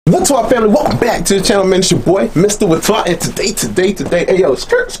Whaatwaa family, welcome back to the channel, man. It's your boy, Mr. Whaatwaa, and today, hey yo,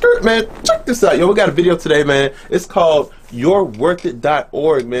 skirt, man, check this out, yo. We got a video today, man. It's called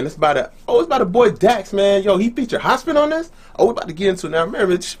mrwhaatwaa.org, man. It's about a boy Dax, man. Yo, he featured Hopsin on this. Oh, we're about to get into it now.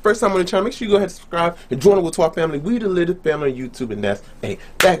 Remember, it's your first time on the channel. Make sure you go ahead and subscribe and join the Whaatwaa family. We the little family on YouTube, and that's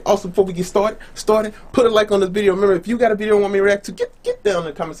back. Also, before we get started, put a like on this video. Remember, if you got a video you want me to react to, get down in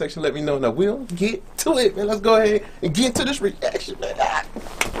the comment section. Let me know. Now we'll get to it, man. Let's go ahead and get to this reaction, man.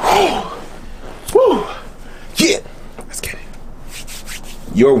 Woo. Yeah, let's get it.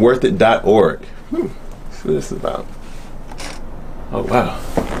 mrwhaatwaa.org. See what this is about. Oh wow,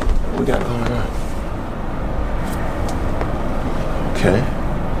 what we got going on? Okay.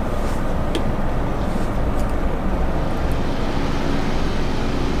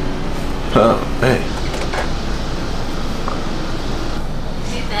 Oh man.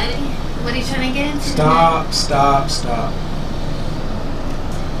 Hey Daddy, what are you trying to get into? Stop. $1.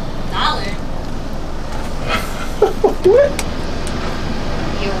 What?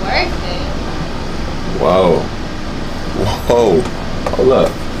 You're worth it. Whoa. Hold up.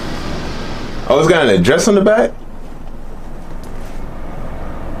 Oh, it's got an address on the back?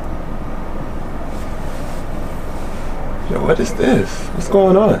 Yo, what is this? What's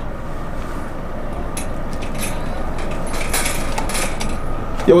going on?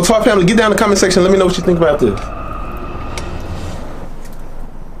 Yo, Whaatwaa family, get down in the comment section. Let me know what you think about this.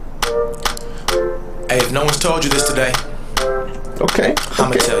 Hey, if no one's told you this today, Okay.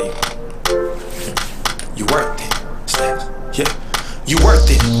 I'ma tell you. You worked it. Snaps. Yeah. You worth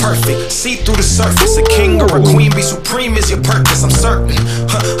it, perfect. See through the surface. A king or a queen, be supreme is your purpose. I'm certain.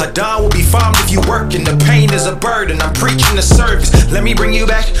 A don will be farmed if you working. The pain is a burden. I'm preaching the service. Let me bring you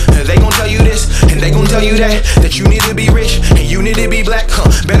back. They gon' tell you this, and they gon' tell you that. That you need to be rich, and you need to be black.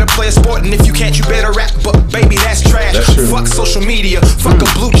 Better play a sport, and if you can't, you better rap. But baby, that's trash. Fuck social media. Fuck a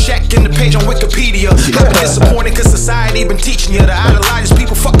blue check in the page on Wikipedia. I've been disappointed cause society been teaching you to idolize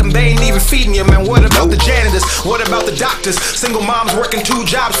people. Fucking they ain't even feeding you, man. What about the janitors? What about the doctors? Single moms working 2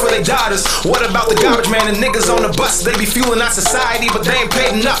 jobs for their daughters. What about the garbage man and niggas on the bus? They be fueling our society, but they ain't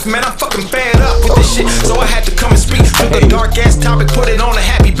paid enough. Man, I'm fucking fed up with this shit, so I had to come and speak to the dark ass topic. Put it on a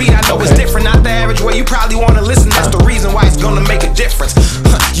happy beat. I know it's different, not the average way you probably want to listen. That's the reason why it's gonna make a difference.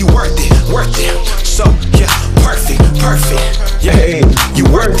 You worth it. So yeah, perfect. Yeah, you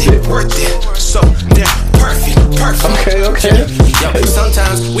worth it. So damn perfect. Okay. Yo,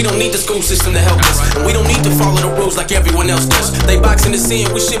 sometimes we don't need the school system to help us, and we don't need to follow the rules like everyone else does. They boxing the scene,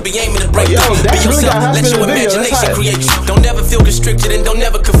 we should be aiming to break through. Be yourself, let your imagination create you. Don't ever feel constricted and don't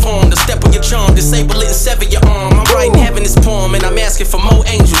ever conform. Don't step on your charm, disable it and sever your arm. I'm writing heaven this poem and I'm asking for more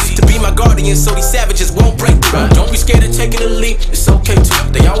angels to be my guardian so these savages won't break through. Don't be scared of taking a leap, it's okay too.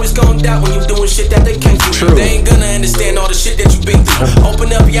 They always gon' doubt when you doing shit that they can't do. They ain't gonna understand all the shit that you've been through. Open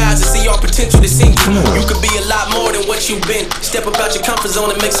up your eyes and see all potential that's in you. You could be a lot more than what you've been. Step up out your comfort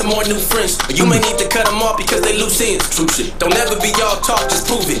zone and make some more new friends. Or you may need to cut them off because they loose ends. True shit. Don't ever be all talk, just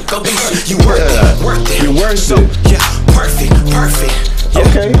prove it. Go do shit. You worth it. You worth so, it. yeah, perfect. Yeah.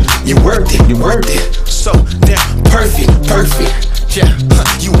 Okay. You worth it. So damn perfect. Yeah.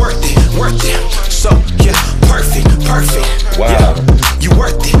 You worth it. So yeah, perfect. Wow. Yeah. You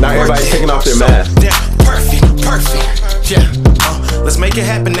worth it. Now everybody's taking off their so, mask. Damn perfect. Yeah. Let's make it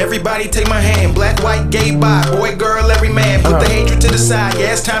happen. Everybody take my hand. Black, white, gay, bi, boy, girl, every man. Put the hatred to the side.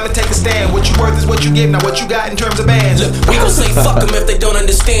 Yeah, it's time to take a stand. What you worth is what you give. Now what you got in terms of bands. Look, we gon' say fuck them if they don't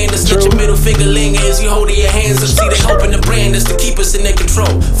understand us. Let your middle finger linger as you hold in your hands. See they hoping to brand us to keep us in their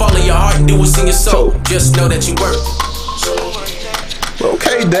control. Follow your heart and do what's in your soul. Just know that you worth it.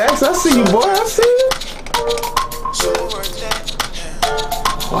 Okay, Dax, I see you, boy. I see you.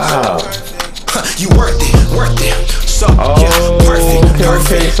 Wow. You worth it. So yeah,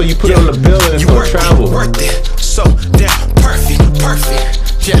 perfect. Okay. So you put it on the bill and it's gonna travel. Worth it. So damn perfect.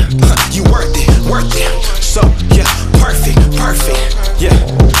 Yeah. You worth it. So yeah, perfect. Yeah.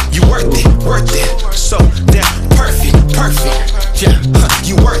 You worth it. So damn perfect. Yeah.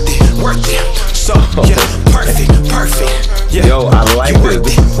 You worth it. So yeah, perfect. Yeah. Yo, I like this.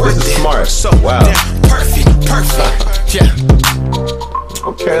 This is smart. So wow. damn perfect. Yeah.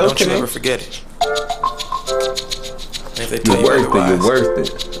 Okay. Don't you ever forget it. If they tell You're you worth it.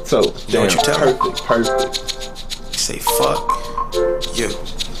 So damn what you tell perfect. You say fuck you.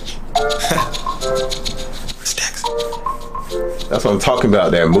 Stacks. That's what I'm talking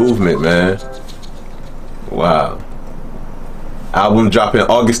about. That movement, man. Wow. Album dropping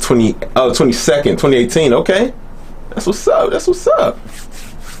August 22nd, 2018. Okay. That's what's up.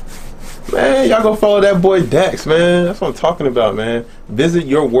 Man, y'all go follow that boy Dax, man. That's what I'm talking about, man. Visit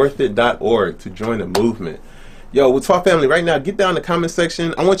mrwhaatwaa.org to join the movement. Yo, Whaatwaa family, right now, get down in the comment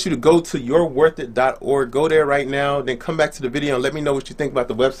section. I want you to go to yourworthit.org. Go there right now, then come back to the video and let me know what you think about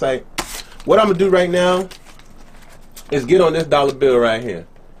the website. What I'm gonna do right now is get on this dollar bill right here.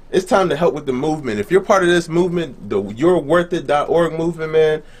 It's time to help with the movement. If you're part of this movement, the yourworthit.org movement,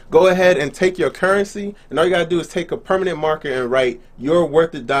 man, go ahead and take your currency, and all you gotta do is take a permanent marker and write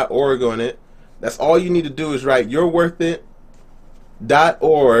yourworthit.org on it. That's all you need to do is write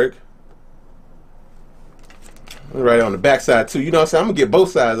yourworthit.org. Write it on the back side too. You know what I'm saying? I'm gonna get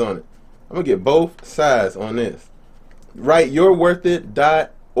both sides on it. I'm gonna get both sides on this. Write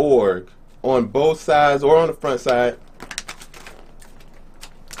yourworthit.org on both sides or on the front side.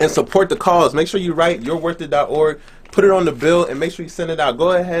 And support the cause. Make sure you write yourworthit.org, put it on the bill, and make sure you send it out.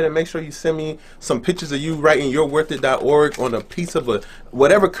 Go ahead and make sure you send me some pictures of you writing yourworthit.org on a piece of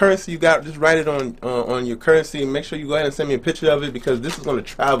whatever currency you got. Just write it on your currency, and make sure you go ahead and send me a picture of it, because this is going to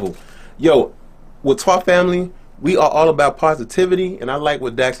travel. Yo, Whaatwaa family, we are all about positivity, and I like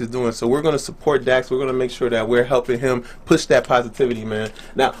what Dax is doing, so we're going to support Dax. We're going to make sure that we're helping him push that positivity, man.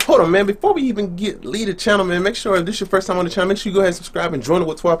 Now, hold on, man. Before we even leave the channel, man, make sure if this is your first time on the channel, make sure you go ahead and subscribe and join the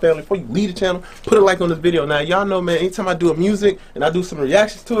Whaatwaa family. Before you leave the channel, put a like on this video. Now, y'all know, man, anytime I do a music and I do some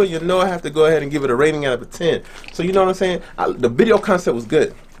reactions to it, you know I have to go ahead and give it a rating out of a 10. So, you know what I'm saying? The video concept was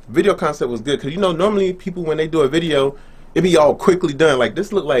good. Video concept was good, because, you know, normally people, when they do a video, it be all quickly done. Like,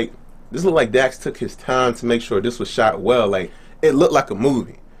 this looked like Dax took his time to make sure this was shot well. Like, it looked like a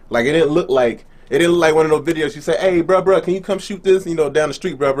movie. Like, it didn't look like one of those videos you say, hey, bruh, can you come shoot this, you know, down the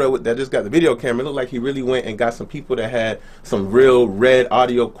street, bruh, that just got the video camera. It looked like he really went and got some people that had some real red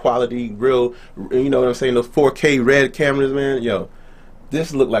audio quality, real, you know what I'm saying, those 4K red cameras, man. Yo,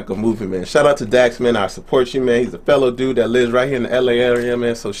 this looked like a movie, man. Shout out to Dax, man. I support you, man. He's a fellow dude that lives right here in the LA area,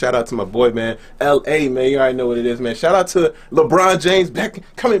 man. So shout out to my boy, man. LA, man. You already know what it is, man. Shout out to LeBron James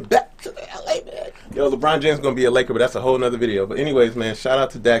coming back to the LA, man. Yo, LeBron James gonna be a Laker, but that's a whole nother video. But anyways, man, shout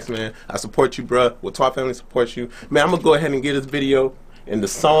out to Dax, man. I support you, bruh. Whaatwaa family supports you. Man, I'm gonna go ahead and get this video and the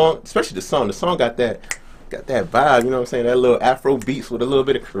song, especially the song. The song got that vibe, you know what I'm saying? That little Afro beats with a little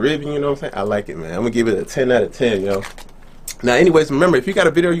bit of Caribbean, you know what I'm saying? I like it, man. I'm gonna give it a 10 out of 10, yo. Now, anyways, remember, if you got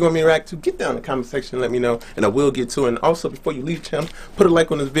a video you want me to react to, get down in the comment section and let me know, and I will get to it. And also, before you leave the channel, put a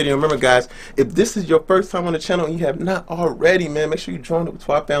like on this video. Remember, guys, if this is your first time on the channel and you have not already, man, make sure you join the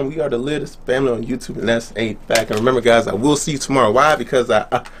Whaatwaa family. We are the latest family on YouTube, and that's a fact. And remember, guys, I will see you tomorrow. Why? Because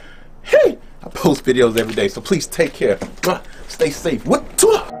I post videos every day, so please take care. Stay safe.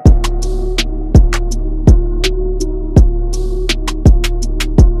 Whaatwaa.